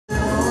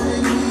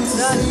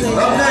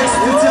Up next,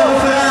 Luciano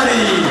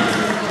Ferrari.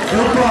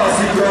 No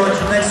pause, George.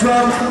 Next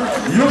round,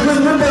 Jochen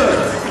Lippert.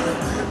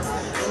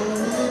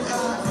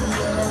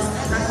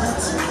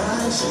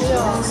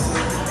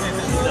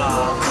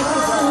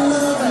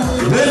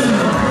 Win.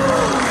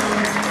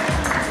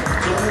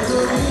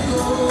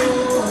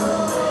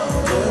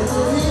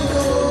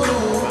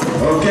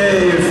 Okay,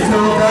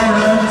 Phil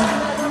Diamond.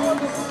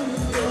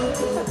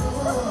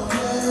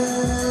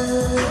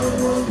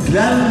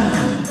 Glenn,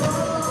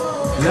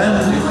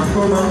 you can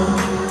come on.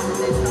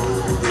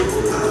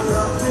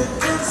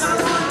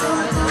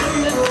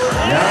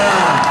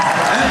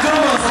 Yeah, and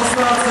Thomas als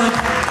laatste.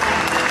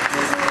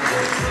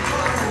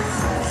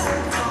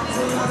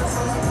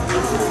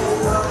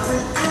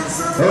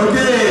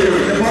 Okay,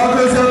 the ball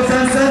goes up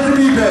 10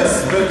 centimeters.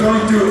 We're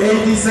going to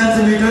 80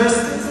 centimeters.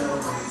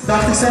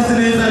 80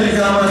 centimeter, die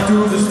gaan we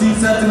naartoe, dus 10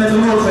 centimeter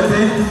omhoog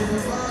meteen.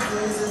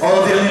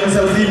 Alle deelnemers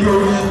hebben 3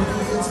 pogingen.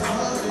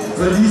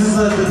 Verliezen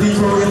ze de 3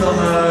 pogingen, dan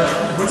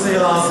moeten ze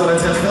helaas de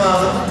wedstrijd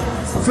verlaten.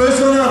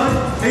 First one up,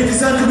 80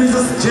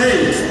 centimeters,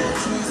 Jay.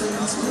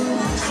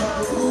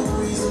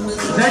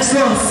 Next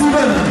one,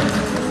 Steven.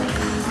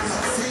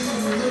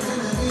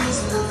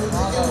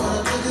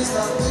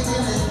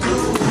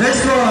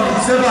 Next one,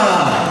 Seba.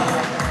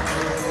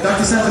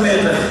 80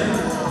 centimeter.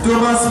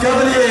 Thomas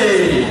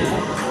Cavalier.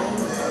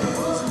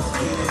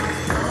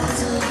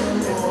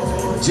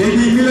 JB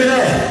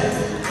Milleret.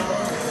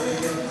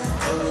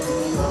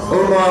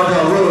 Omar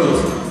Dawood.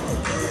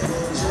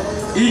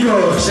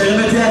 Igor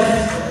Sheremetyev.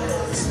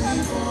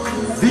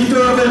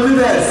 Victor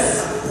Bermudez.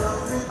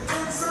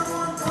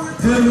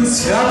 Tim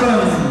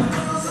Schrappen.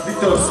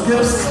 Victor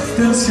Skips.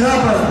 Tim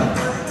Schrappen.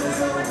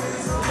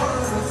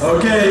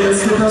 Okay,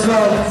 let's skip as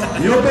well.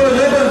 Joppe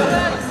Ribben.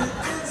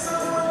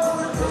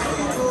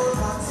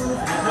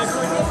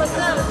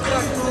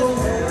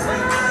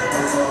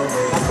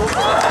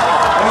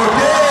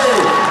 Okay,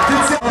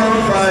 it's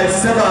followed by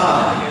Seba.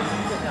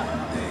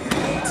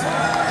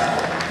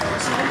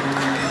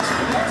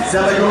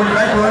 Seba going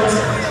backwards.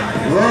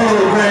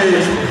 Whoa,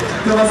 great.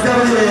 Thomas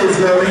Cavalier is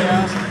going.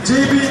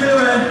 JB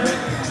Milleret.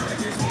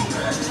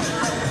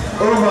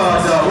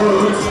 Omar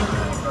Dawood.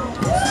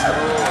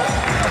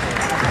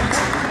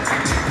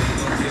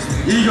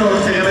 Igor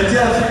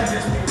Sheremetyev.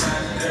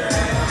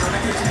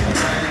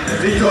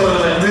 Victor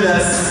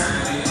Bermudez.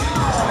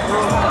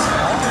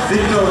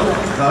 Victor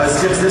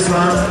skips this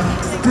round.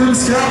 Tim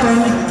Schrappen.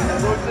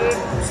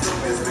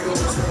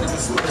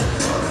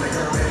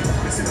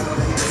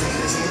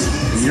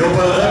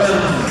 Joppe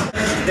Ribben.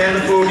 Derde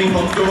poging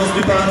van Thomas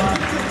Dupa.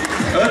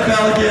 Uit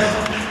België.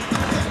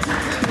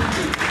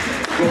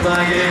 Komt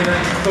aangegeven.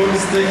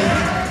 Toonstick.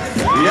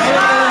 Ja,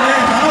 hij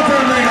haalt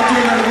hem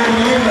natuurlijk naar de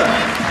volgende ronde.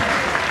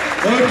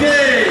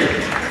 Okay,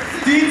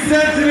 10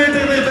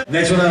 centimeter.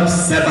 Next one up,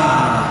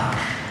 Seba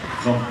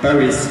from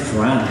Paris,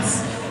 France.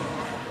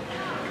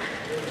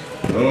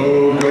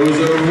 Oh, goes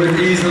over it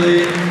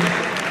easily.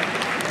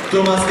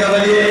 Thomas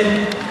Cavalier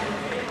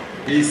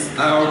is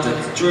out,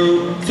 it's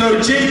true. So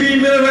JB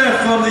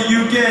Milleret from the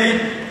UK.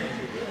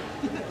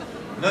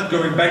 Not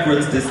going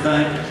backwards this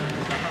time.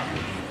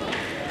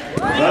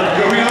 But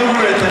going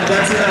over it, and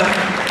that's enough.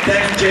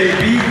 Thanks,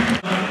 JB.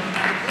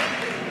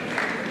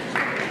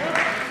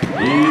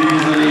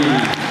 Easily.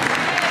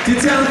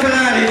 Luciano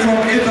Ferrari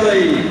from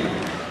Italy.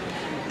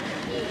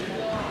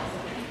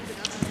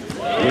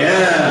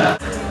 Yeah.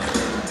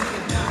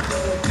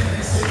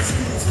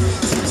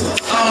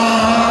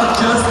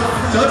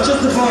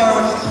 Just the bar.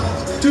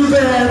 Too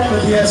bad,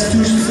 but he has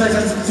two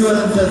seconds,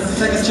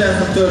 second chance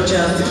and third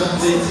chance to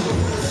complete.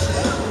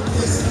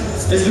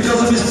 It's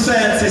because of his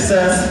fans, he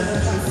says.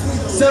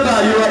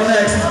 Seba, you're up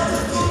next.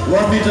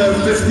 1 meter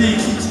 50.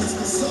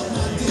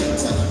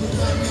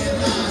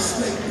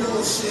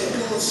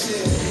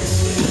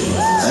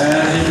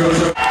 And he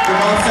goes up.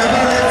 Come on, Seba,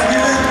 let's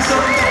give him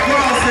some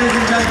applause, ladies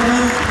and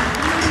gentlemen.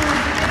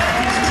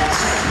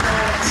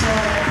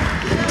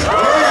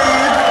 Oh yeah,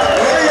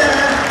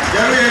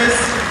 there he is.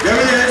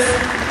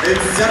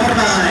 It's 7-9.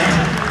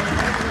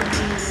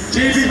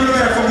 JB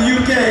Milleret from the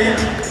UK.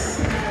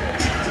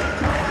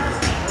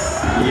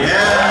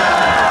 Yeah.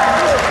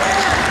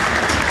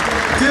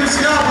 Tim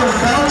Schrappen,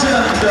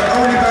 Belgium, the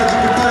only Belgian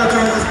competitor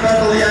in this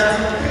battle yet.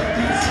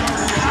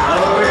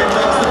 Oh, he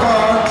drops the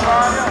bar,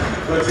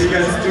 but he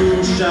gets 2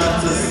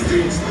 chances to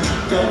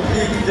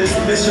complete this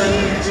mission.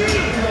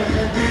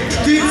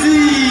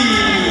 Titi!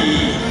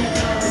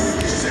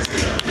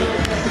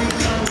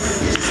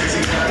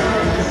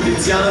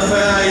 Luciano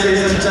Ferrari,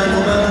 ladies and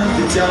gentlemen.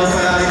 Luciano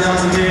Ferrari,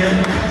 dames en heren.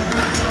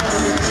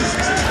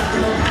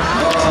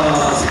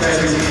 Oh,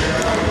 spijtig.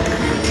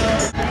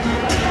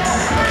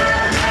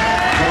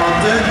 Come on,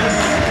 Tim.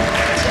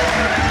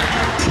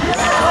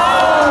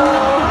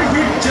 Oh,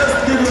 he just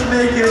didn't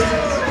make it.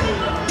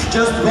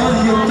 Just one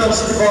heel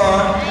touched the bar,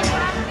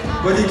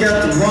 but he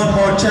got 1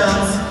 more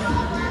chance.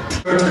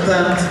 Third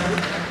attempt,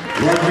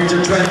 1 meter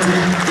 20,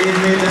 8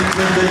 meter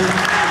 20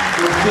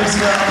 for Tim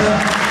Schrappen.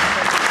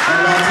 En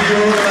laten we hier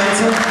horen,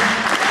 mensen.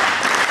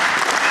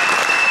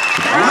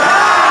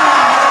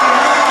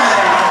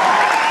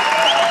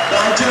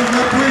 Dan Belgium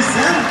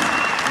represent.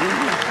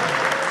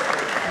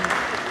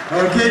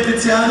 Okay,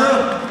 Tiziano,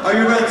 are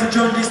you ready to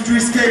join these three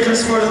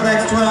skaters for the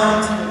next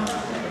round?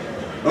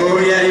 Oh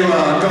yeah, you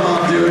are. Come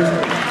on, dude.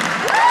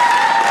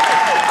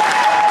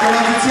 Come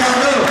on,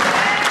 Tiziano.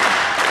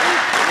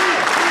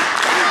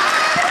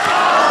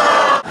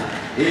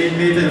 1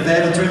 meter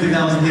 25,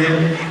 dames en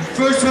heren.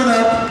 First one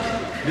up,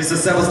 Mr.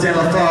 Sebastian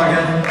Lafarge.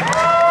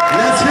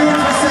 Let's hear it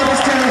for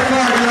Sebastian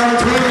Lafarge. Laten we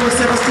het horen voor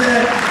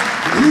Sebastian.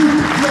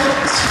 Roep, klap,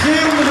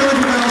 schreeuw me door,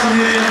 dames en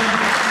heren.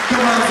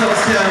 Come on,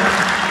 Sebastian.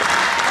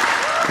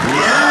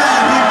 Yeah,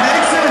 he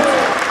makes it!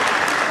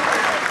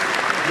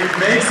 He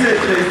makes it,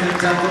 ladies and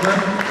gentlemen.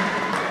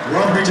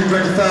 1 meter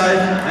 25,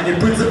 and he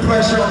puts the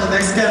pressure on the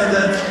next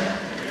candidate.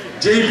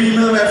 JB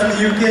Miller from the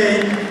UK.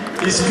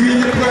 He's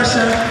feeling the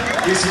pressure.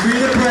 He's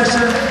feeling the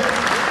pressure.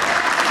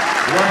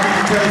 1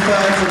 meter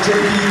 25 for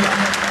JB.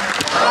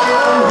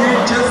 Oh, he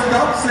just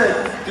stops it.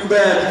 Too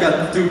bad, you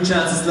got 2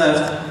 chances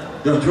left.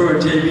 Don't worry,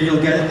 JB,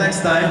 you'll get it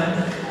next time.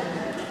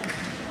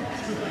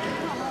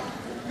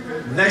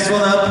 Next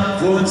one up,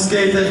 volgende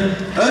skater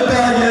uit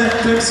België,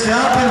 Tim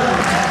Schapen.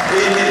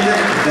 1 meter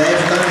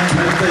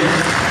 25.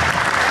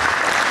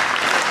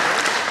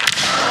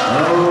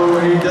 Oh,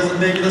 he doesn't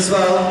make it as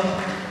well.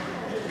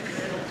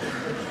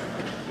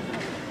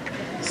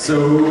 So,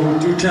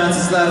 2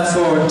 chances left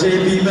for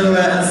JB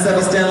Miller and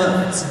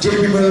Sebastian.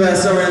 JB Miller,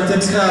 sorry, and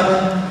Tim Schapen.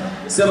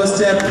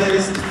 Sebastian,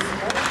 please.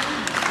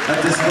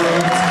 At this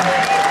moment.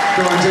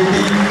 Come on, JB.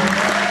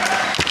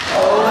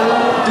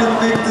 Oh, didn't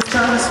make it this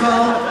time as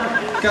well.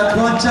 Got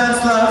 1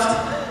 chance left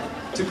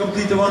to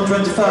complete the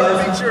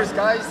 125. Cheers,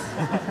 guys.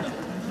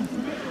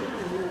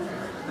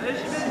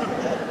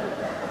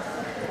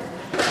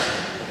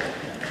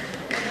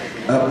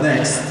 Up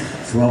next,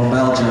 from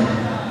Belgium,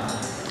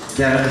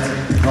 Gerrit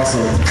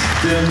Hassel,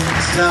 Tim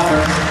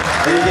Schapen,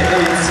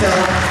 aka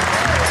Schelp.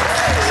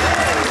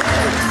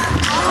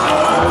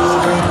 Oh,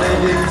 don't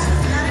make it.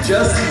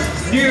 Just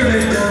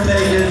nearly don't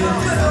make it.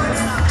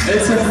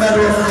 It's a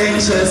matter of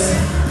inches.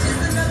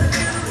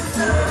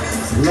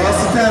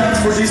 Last attempt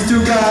for these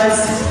 2 guys.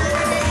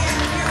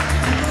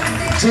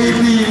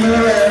 JB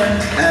Miller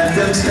and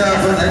Tim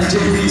Schapen, and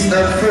JB's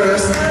up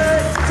first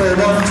for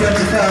 125.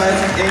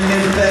 1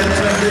 meter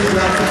 25,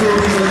 round for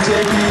Kobe for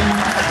JB.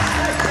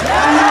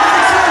 And he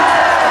makes it!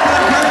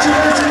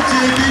 Congratulations,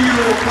 JB, you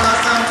will pass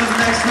on to the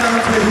next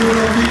round for who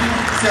will be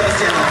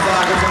Sebastian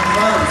Lafarge from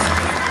France.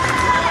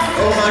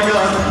 Oh my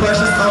god, the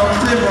pressure's on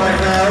Tim right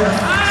now.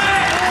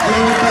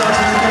 Global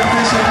Belgium in the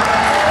competition.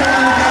 Come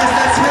on guys,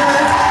 let's hear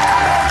it!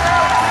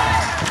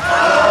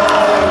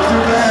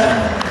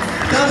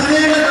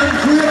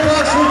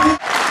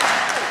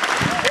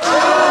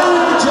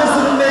 Just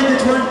didn't make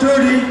it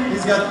 130.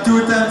 He's got 2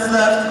 attempts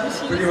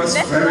left, but he was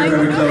very,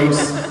 very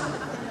close.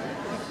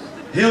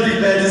 Heel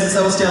dichtbij, dit is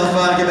Sebastian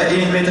Lafarge bij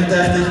 1 meter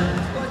 30.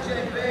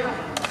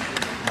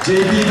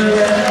 JB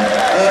Miller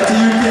uit de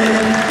UK,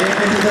 1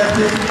 meter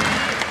 30.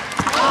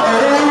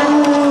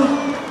 Oh,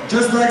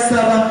 just like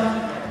Seba,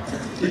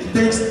 it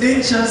takes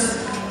inches.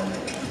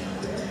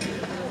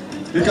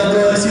 U kan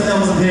duidelijk zien,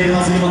 dames en heren,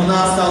 als er iemand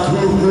naast staat,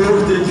 hoe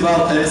hoog dit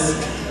veld is.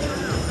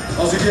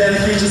 Als u kleine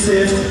kindjes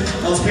heeft,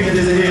 dan springen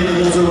deze heren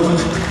er ons over.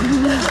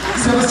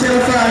 Sebastian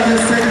Lafarge,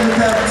 second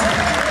attempt.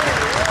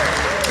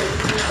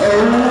 Oh,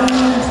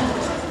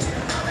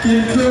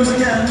 getting close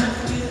again.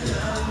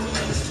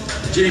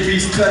 JB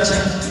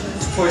stretching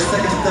for his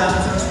second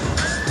attempt.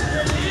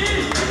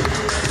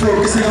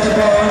 Focusing on the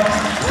bar.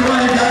 Come on,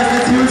 you guys,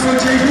 let's hear it for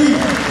JB.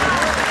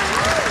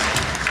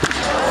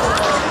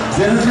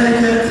 Didn't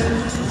make it.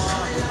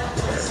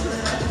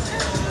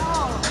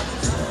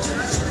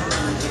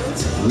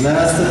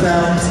 Last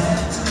attempt,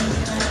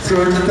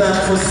 third attempt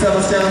for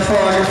Sebastian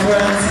Lafarge,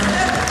 friends.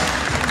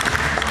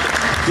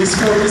 He's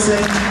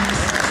focusing.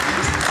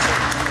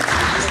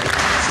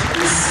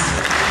 He's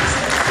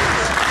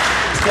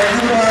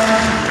getting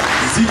around,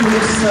 ziet hoe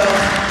zichzelf.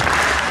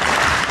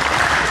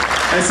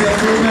 Hij zit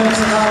goed met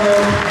zijn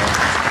aanloop.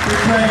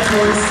 He's praying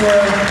for his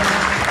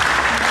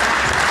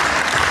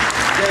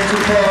getting to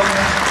the ball.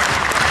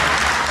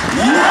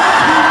 Yeah!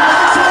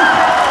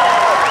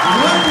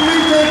 1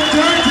 meter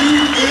 30,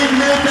 1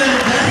 meter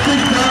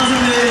 30, dames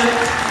en heren.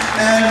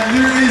 En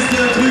nu is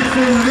de druk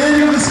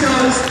volledig op de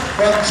schouders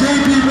van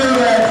JB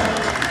Miller.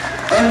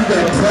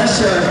 Under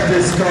pressure,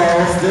 this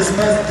calls. This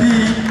must be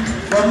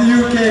from the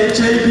UK,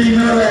 JB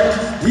Miller.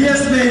 He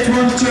has made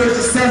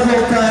 130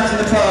 several times in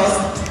the past.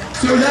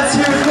 So let's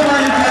hear it.